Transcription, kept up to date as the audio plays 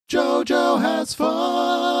JoJo Has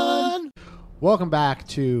Fun. Welcome back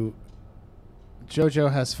to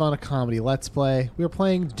JoJo Has Fun, a comedy Let's Play. We are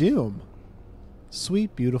playing Doom.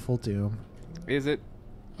 Sweet, beautiful Doom. Is it?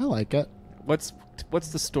 I like it. What's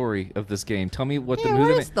the story of this game? Tell me what Yeah, what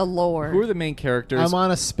is the lore? Who are the main characters? I'm on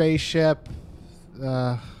a spaceship.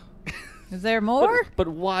 Is there more? But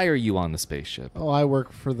why are you on the spaceship? Oh, I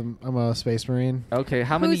work for the. I'm a space marine. Okay,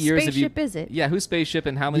 how many Whose years have you? spaceship is it? Yeah, whose spaceship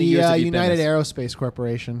and how many years have you United been? Aerospace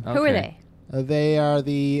Corporation. Who are they? They are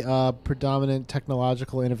the predominant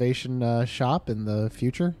technological innovation shop in the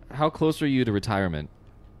future. How close are you to retirement?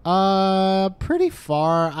 Pretty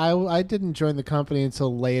far. I didn't join the company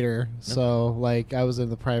until later, so like I was in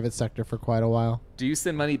the private sector for quite a while. Do you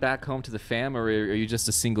send money back home to the fam, or are you just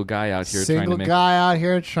a single guy out here Single trying to make? guy out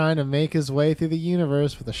here trying to make his way through the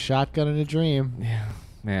universe with a shotgun and a dream. Yeah,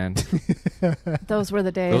 man. Those were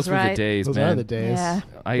the days, Those right? were the days, Those man. are the days. Yeah.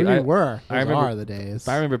 Those remember, are the days.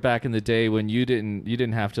 I remember back in the day when you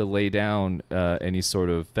didn't have to lay down any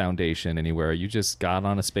sort of foundation anywhere. You just got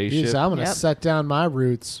on a spaceship. Jeez, I'm gonna Yep. set down my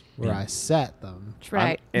roots where Yeah. I set them. That's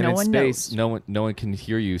right. And no in one space, knows. no one can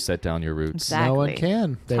hear you set down your roots. Exactly. No one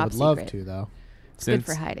can. They Top would love secret. to, though. It's good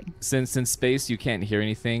for hiding. Since space you can't hear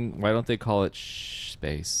anything, why don't they call it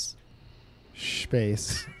space?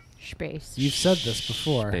 Space. Space. You've said this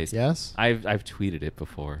before. Space. Yes. I've tweeted it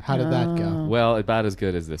before. How did that go? Well, about as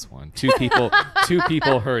good as this one. Two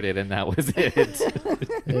people heard it, and that was it.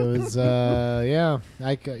 It was. Yeah.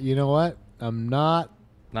 You know what? I'm not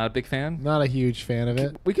Not a big fan. a huge fan of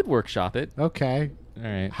it. We could workshop it. Okay. All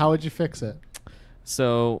right. How would you fix it?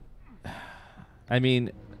 So, I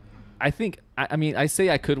mean, I say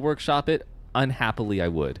I could workshop it. Unhappily, I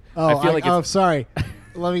would. Oh, I feel like oh, it's, sorry.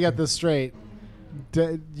 Let me get this straight.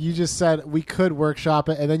 You just said we could workshop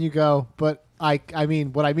it, and then you go, but I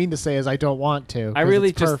mean, what I mean to say is I don't want to. I really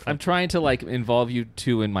it's just perfect. I'm trying to like involve you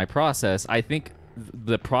two in my process. I think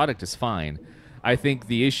the product is fine. I think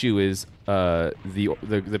the issue is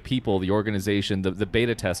the people, the organization, the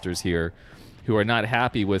beta testers here, who are not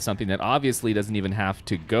happy with something that obviously doesn't even have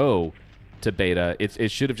to go to beta.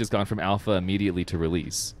 It should have just gone from alpha immediately to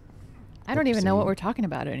release. I don't even know what we're talking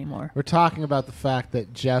about anymore. We're talking about the fact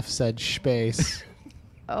that Jeff said space,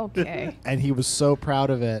 Okay. and he was so proud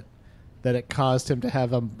of it that it caused him to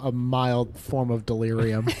have a mild form of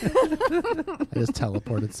delirium. I just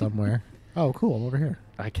teleported somewhere. Oh, cool. I'm over here.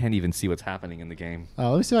 I can't even see what's happening in the game.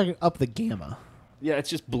 Let me see if I can up the gamma. Yeah, it's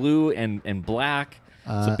just blue and black.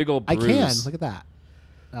 It's a big old bruise. I can. Look at that.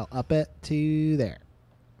 I'll up it to there.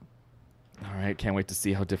 All right, can't wait to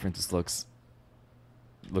see how different this looks.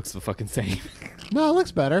 Looks the fucking same. No, it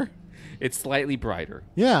looks better. It's slightly brighter.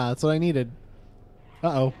 Yeah, that's what I needed.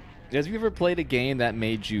 Uh-oh. Have you ever played a game that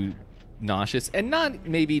made you nauseous? And not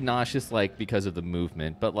maybe nauseous like because of the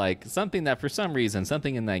movement, but like something that for some reason,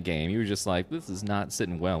 something in that game, you were just like, this is not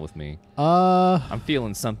sitting well with me. I'm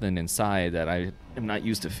feeling something inside that I am not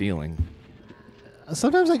used to feeling.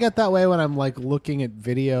 Sometimes I get that way when I'm like looking at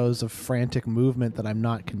videos of frantic movement that I'm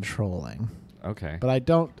not controlling. Okay. But I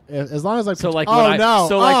don't. As long as I. So, like, oh what I- no!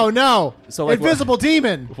 so, like- Oh no! so, like, Invisible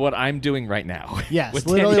demon. What I'm doing right now. Yes, what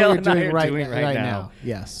literally Danielle what and I you're are doing right now.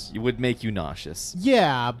 Yes. It would make you nauseous.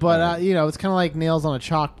 Yeah, but you know, it's kind of like nails on a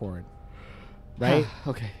chalkboard, right?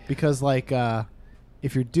 Okay. Because like,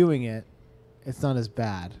 if you're doing it, it's not as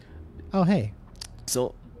bad. Oh hey.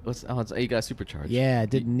 So, you got supercharged. Yeah, I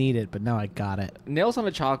didn't need it, but now I got it. Nails on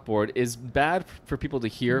a chalkboard is bad for people to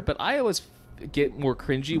hear, but I always get more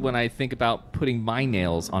cringy when I think about putting my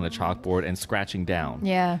nails on a chalkboard and scratching down.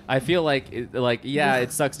 Yeah. I feel like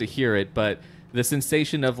it sucks to hear it, but the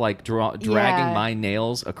sensation of like dragging my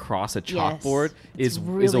nails across a chalkboard It's is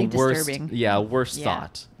really a worse disturbing. worse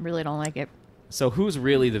thought. Really don't like it. So who's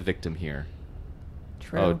really the victim here?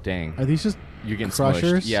 True. Oh dang. Are these just You're getting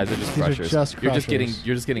crushers? smushed. Yeah, they're just These are crushers. just You're just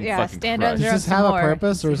crushers. getting Yeah, fucking stand crushed. under Does this some have a more.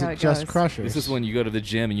 purpose, or See is how it it just goes. crushers? This is when you go to the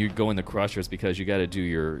gym and you go in the crushers because you got to do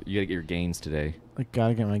you got to get your gains today. I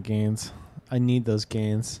gotta get my gains. I need those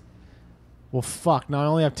gains. Well, fuck. Now I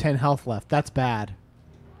only have 10 health left. That's bad.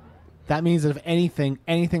 That means that if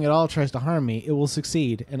anything at all tries to harm me, it will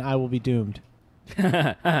succeed, and I will be doomed.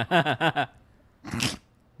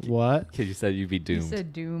 What? Because you said you'd be You doomed.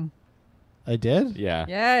 said doom. I did? Yeah.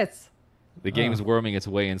 Yes. The game's worming its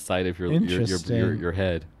way inside of your Interesting.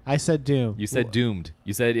 head. I said doom. You said doomed.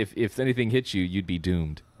 You said if anything hits you, you'd be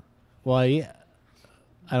doomed. Well, yeah.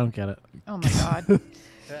 I don't get it. Oh my god.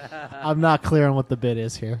 I'm not clear on what the bit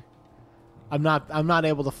is here. I'm not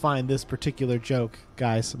able to find this particular joke,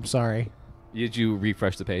 guys. I'm sorry. Did you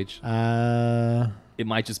refresh the page? It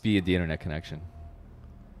might just be the internet connection.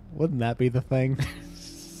 Wouldn't that be the thing?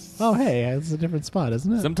 Oh, hey, it's a different spot,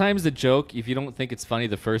 isn't it? Sometimes the joke, if you don't think it's funny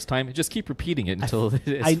the first time, just keep repeating it until it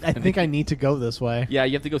is I funny. think I need to go this way. Yeah,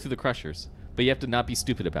 you have to go through the crushers, but you have to not be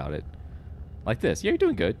stupid about it. Like this. Yeah, you're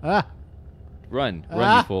doing good. Ah. Run, you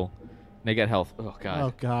Ah. fool. They get health. Oh god.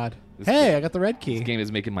 Oh, God. This Hey, game- I got the red key. This game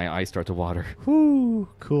is making my eyes start to water. Whoo,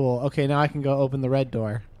 cool. Okay, now I can go open the red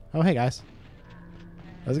door. Oh, hey, guys.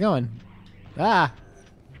 How's it going? Ah.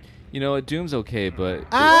 You know, Doom's okay, but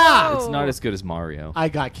Ah! it's not as good as Mario. I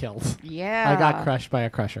got killed. Yeah. I got crushed by a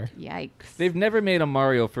crusher. Yikes. They've never made a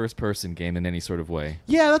Mario first-person game in any sort of way.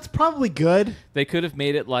 Yeah, that's probably good. They could have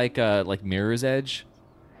made it like Mirror's Edge.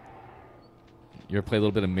 You ever play a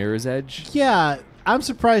little bit of Mirror's Edge? Yeah, I'm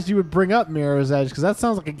surprised you would bring up Mirror's Edge because that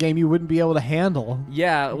sounds like a game you wouldn't be able to handle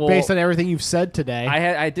Yeah, well, based on everything you've said today.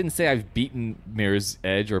 I didn't say I've beaten Mirror's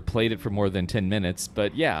Edge or played it for more than 10 minutes,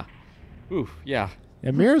 but yeah. Ooh, yeah. Yeah,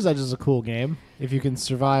 Mirror's Edge is a cool game if you can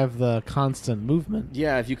survive the constant movement.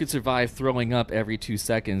 Yeah, if you could survive throwing up every 2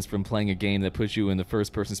 seconds from playing a game that puts you in the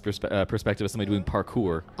first person's perspective of somebody doing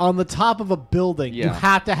parkour. On the top of a building, you Yeah.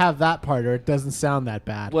 have to have that part or it doesn't sound that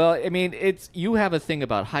bad. Well, I mean, you have a thing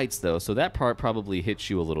about heights though, so that part probably hits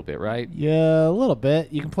you a little bit, right? Yeah, a little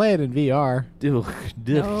bit. You can play it in VR.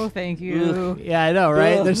 No, thank you. Yeah, I know,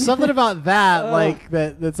 right? Ugh. There's something about that, like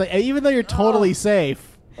that's like even though you're totally safe.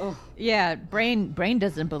 Yeah, brain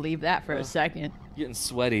doesn't believe that for a second. Getting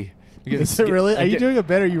sweaty. I'm getting Is it really? Are you doing it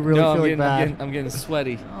better? Or are you really no, feeling bad? I'm getting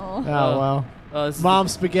sweaty. Oh. Oh well, This is mom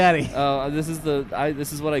spaghetti. this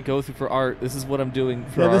is what I go through for art. This is what I'm doing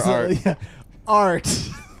for Yeah, our this art. is, yeah, art.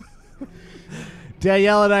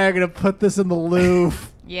 Danielle and I are gonna put this in the Louvre.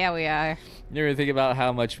 Yeah, we are. You ever think about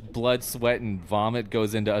how much blood, sweat, and vomit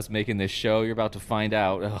goes into us making this show? You're about to find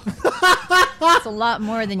out. Ugh. It's a lot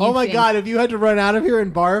more than you Oh my think. god, if you had to run out of here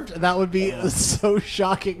and barfed, that would be so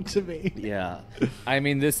shocking to me. Yeah, I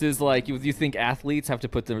mean, this is like you think athletes have to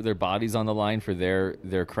put their bodies on the line for their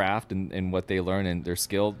craft and what they learn and their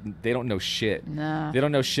skill. They don't know shit. Nah. They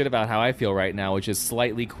don't know shit about how I feel right now, which is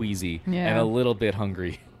slightly queasy and Yeah. a little bit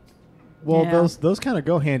hungry. Well, Yeah. those kind of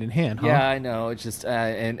go hand in hand, huh? Yeah, I know. It's just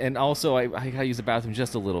and also I gotta use the bathroom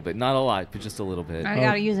just a little bit, not a lot, but just a little bit. I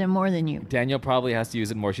gotta use it more than you. Danielle probably has to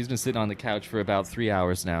use it more. She's been sitting on the couch for about 3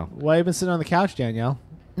 hours now. Why you been sitting on the couch, Danielle?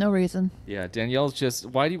 No reason. Yeah, Danielle's just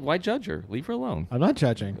why judge her? Leave her alone. I'm not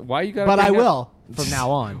judging, Why you got? but I will from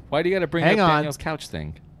now on. Why do you got to bring Hang up on. Danielle's couch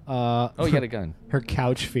thing? Oh, Oh, you got a gun. her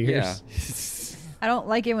couch Yeah. fears. I don't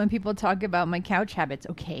like it when people talk about my couch habits,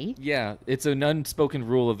 okay? Yeah, it's an unspoken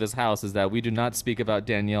rule of this house is that we do not speak about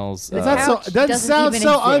Danielle's. It's not so, Couch it doesn't doesn't sound even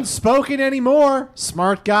so exist. unspoken anymore.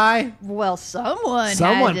 Smart guy. Well, someone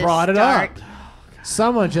Someone had to brought it start. up.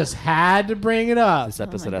 Someone just had to bring it up. This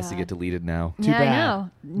episode my has to get God. deleted now. Too Yeah, I bad. know.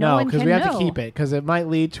 No No, one because can we have to know. keep it because it might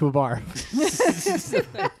lead to a bar.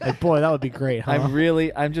 Like, boy, that would be great, huh?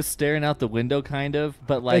 I'm just staring out the window, kind of,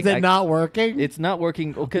 but like, Is it not working? It's not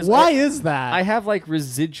working because Why is that? I have like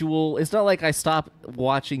residual. It's not like I stopped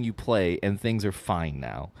watching you play and things are fine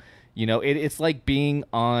now. You know, it's like being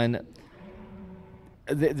on.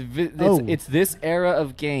 It's this era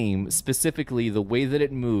of game, specifically the way that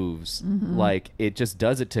it moves. Like it just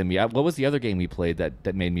does it to me. What was the other game we played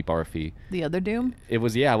that made me barfy? The other Doom? It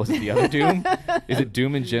was Was it the other Doom? Is it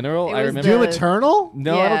Doom in general? It I was remember. Doom the- Eternal?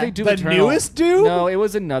 No, I don't Yeah. think Doom The Eternal. newest Doom? No, it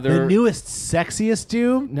was another. The newest, sexiest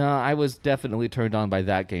Doom? No, I was definitely turned on by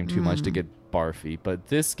that game too much to get barfy. But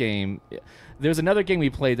this game, there's another game we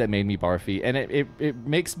played that made me barfy, and it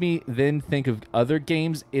makes me then think of other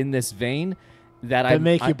games in this vein that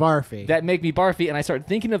make you barfy. That make me barfy, and I start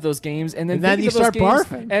thinking of those games, and then And then thinking you of those start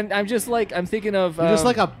games, barfing. and I'm just like I'm thinking of You're just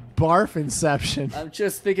like a barf inception. I'm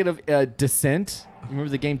just thinking of Descent. Remember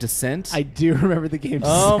the game Descent? I do remember the game.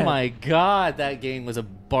 Oh Descent. my god, that game was a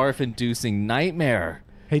barf-inducing nightmare.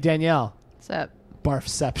 Hey, Danielle. What's up?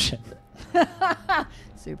 Barfception.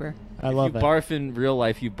 Super. I love you it. barf in real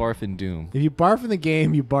life, you barf in Doom. If you barf in the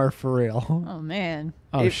game, you barf for real. Oh, man.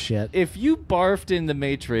 Oh, if, shit. If you barfed in the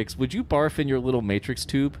Matrix, would you barf in your little Matrix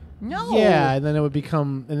tube? No. Yeah, and then it would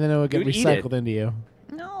become, and then it would get You would eat it. recycled into you.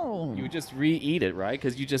 No. You would just re-eat it, right?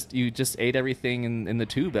 Because you just ate everything in the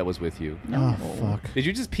tube that was with you. Oh, fuck. Did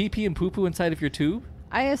you just pee and poo inside of your tube?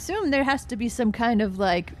 I assume there has to be some kind of,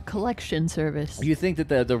 like, collection service. Do you think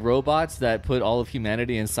that the robots that put all of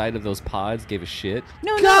humanity inside of those pods gave a shit?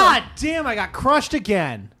 No, God damn, I got crushed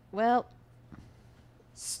again. Well,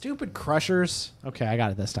 Stupid crushers. Okay, I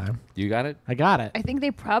got it this time. You got it? I got it. I think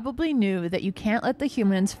they probably knew that you can't let the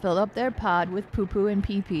humans fill up their pod with poo-poo and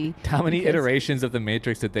pee-pee. How many because iterations of the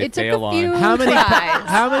Matrix did they it took fail a few on? How many?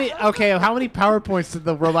 tries. How many PowerPoints did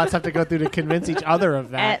the robots have to go through to convince each other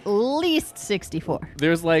of that? At least 64.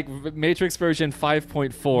 There's like Matrix version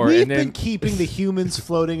 5.4, We've and then been keeping the humans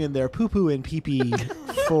floating in their poo-poo and pee-pee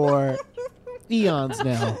for eons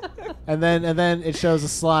now. And then it shows a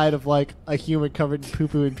slide of like a human covered in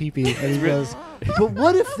poo-poo and pee-pee, and he goes, "But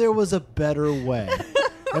what if there was a better way?"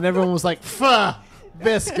 And everyone was like, "Fuh,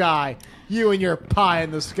 this guy. You and your pie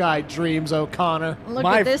in the sky dreams, O'Connor." Look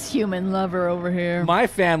My- at this human lover over here. my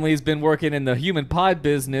family's been working in the human pod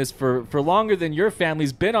business for longer than your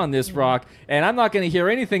family's been on this rock, and I'm not going to hear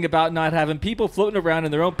anything about not having people floating around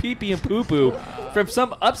in their own pee-pee and poo-poo from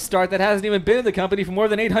some upstart that hasn't even been in the company for more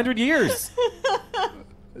than 800 years.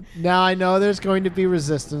 Now I know there's going to be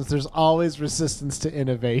resistance. There's always resistance to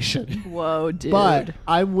innovation. Whoa, dude. But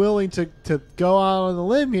I'm willing to go out on the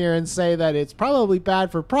limb here and say that it's probably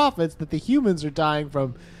bad for profits that the humans are dying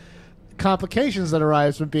from complications that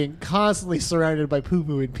arise from being constantly surrounded by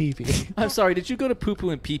poo-poo and pee-pee. I'm sorry, did you go to poo-poo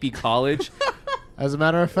and pee-pee college? As a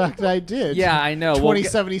matter of fact, I did. Yeah, I know.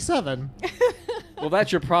 2077. Well,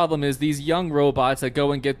 that's your problem is these young robots that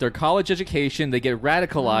go and get their college education, they get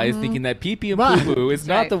radicalized thinking that pee-pee and My- poo-poo is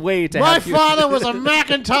not Right. the way to My have you- father was a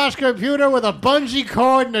Macintosh computer with a bungee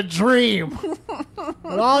cord and a dream.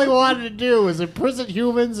 And all he wanted to do was imprison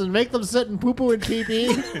humans and make them sit in poo-poo and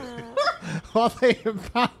pee-pee while they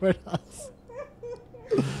empowered us.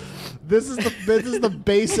 This is the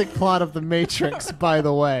basic plot of the Matrix, by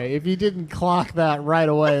the way. If you didn't clock that right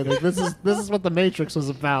away, like this is what the Matrix was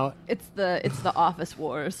about. It's the office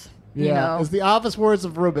wars. You Yeah, know? it's the office words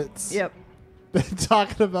of robots. Yep.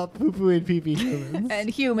 Talking about poo-poo and pee-pee humans, And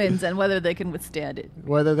humans and whether they can withstand it.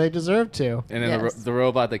 whether they deserve to. And then Yes. the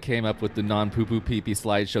robot that came up with the non-poo-poo pee-pee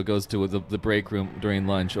slideshow goes to the break room during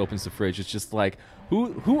lunch, opens the fridge. It's just like,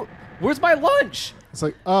 where's my lunch? It's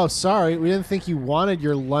like, oh, sorry, we didn't think you wanted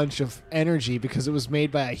your lunch of energy because it was made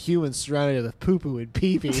by a human surrounded with poo-poo and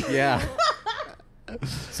pee-pee. Yeah.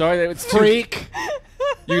 Sorry that it's too. Freak.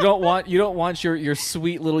 You don't want your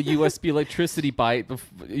sweet little USB electricity bite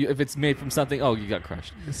if it's made from something. Oh, you got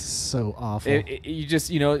crushed. This is so awful. You just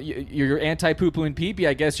you're anti poo poo and pee pee.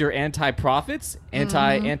 I guess you're anti profits,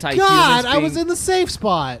 anti humans. God, I was in the safe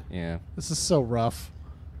spot. Yeah. This is so rough.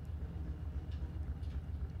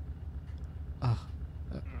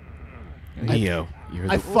 Neo,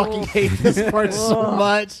 I fucking hate this part so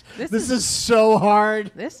much. This is so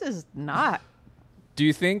hard. This is not. Do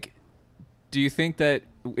you think that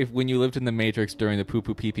if when you lived in the Matrix during the poo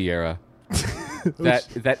poo pee pee era, that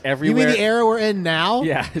You everywhere? mean the era we're in now?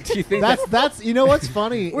 Yeah. Do you think That's you know what's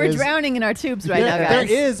funny? We're is drowning in our tubes right now, there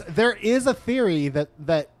guys. there is a theory that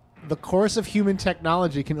the course of human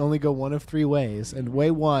technology can only go one of three ways. And way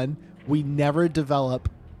one, we never develop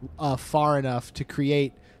far enough to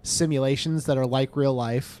create simulations that are like real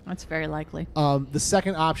life. That's very likely. The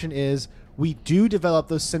second option is we do develop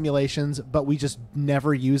those simulations, but we just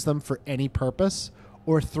never use them for any purpose.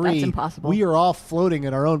 Or three, That's impossible. we are all floating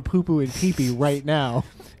in our own poo-poo and pee-pee right now.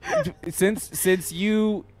 since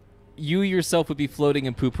you yourself would be floating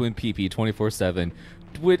in poo poo and pee pee 24/7,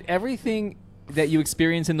 would everything that you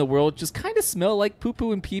experience in the world just kind of smell like poo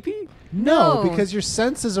poo and pee pee? No, No. because your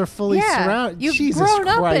senses are fully Yeah, surrounded. you've Jesus grown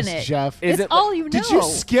up in Christ, it. Jeff. Is It's it- all you know. Did you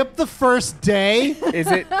skip the first day? Is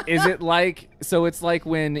it like so? It's like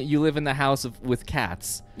when you live in the house with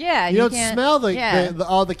cats. Yeah, You don't can't- smell yeah.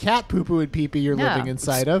 all the cat poo-poo and pee-pee you're No. living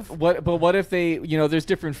inside of. What if they there's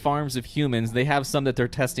different farms of humans. They have some that they're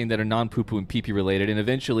testing that are non poo poo and pee pee related, and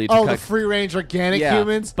eventually to Oh, cut, the free-range organic yeah,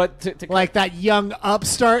 humans? But to Like that young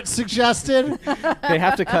upstart suggested? they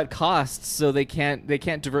have to cut costs, so they can't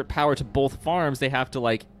divert power to both farms. They have to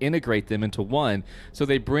like integrate them into one. So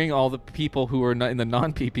they bring all the people who are in the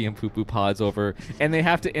non pee pee and poo poo pods over, and they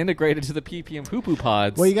have to integrate it to the pee pee and poo poo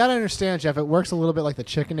pods. Well, you got to understand, Jeff, it works a little bit like the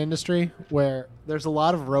chicken industry, where there's a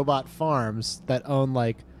lot of robot farms that own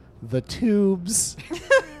like the tubes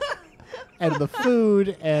and the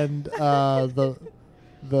food and the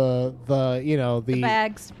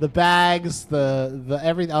bags. the bags, the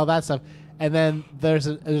everything, all that stuff. And then there's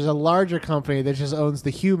a larger company that just owns the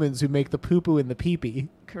humans who make the poo poo and the pee pee.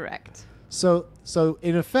 Correct. So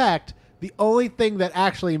in effect, the only thing that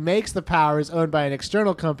actually makes the power is owned by an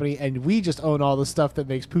external company, and we just own all the stuff that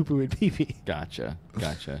makes poo poo and pee pee. Gotcha.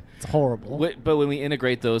 It's horrible. But when we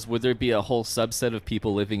integrate those, would there be a whole subset of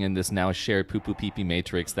people living in this now shared poo poo pee pee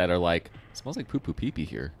matrix that are like, it smells like poo poo pee pee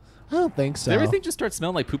here? I don't think so. Did everything just start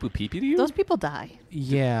smelling like poo poo pee pee to you? Those people die.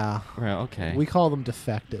 Yeah. Right, okay. We call them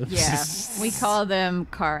defectives. Yeah, we call them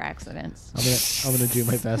car accidents. I'm gonna do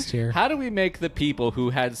my best here. How do we make the people who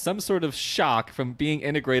had some sort of shock from being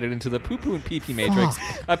integrated into the poo poo and pee pee matrix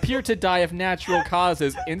appear to die of natural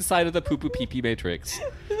causes inside of the poo poo pee pee matrix?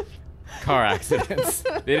 Car accidents.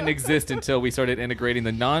 They didn't exist until we started integrating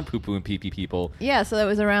the non poo poo and pee pee people. Yeah, so that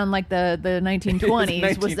was around like the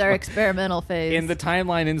 1920s was their experimental phase. In the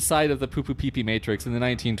timeline inside of the poo poo pee pee matrix in the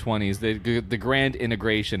 1920s, the grand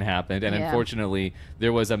integration happened, and unfortunately,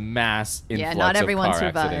 there was a mass influx not everyone of car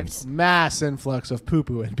survived. accidents. Mass influx of poo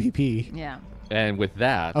poo and pee pee. Yeah. And with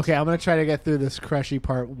that, Okay, I'm gonna try to get through this crushy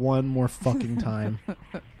part one more fucking time.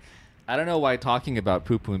 I don't know why talking about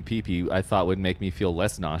poo poo and pee pee I thought would make me feel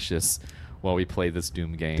less nauseous while we play this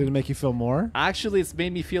Doom game. Did it make you feel more? Actually, it's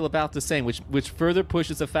made me feel about the same, which further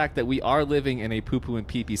pushes the fact that we are living in a poo poo and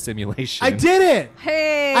pee pee simulation. I did it!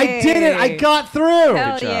 Hey! I did it! I got through!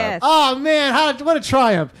 Hell Good job. yes. Oh man, what a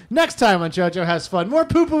triumph! Next time on JoJo Has Fun, more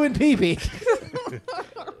poo poo and pee pee.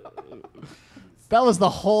 That was the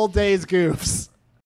whole day's goofs.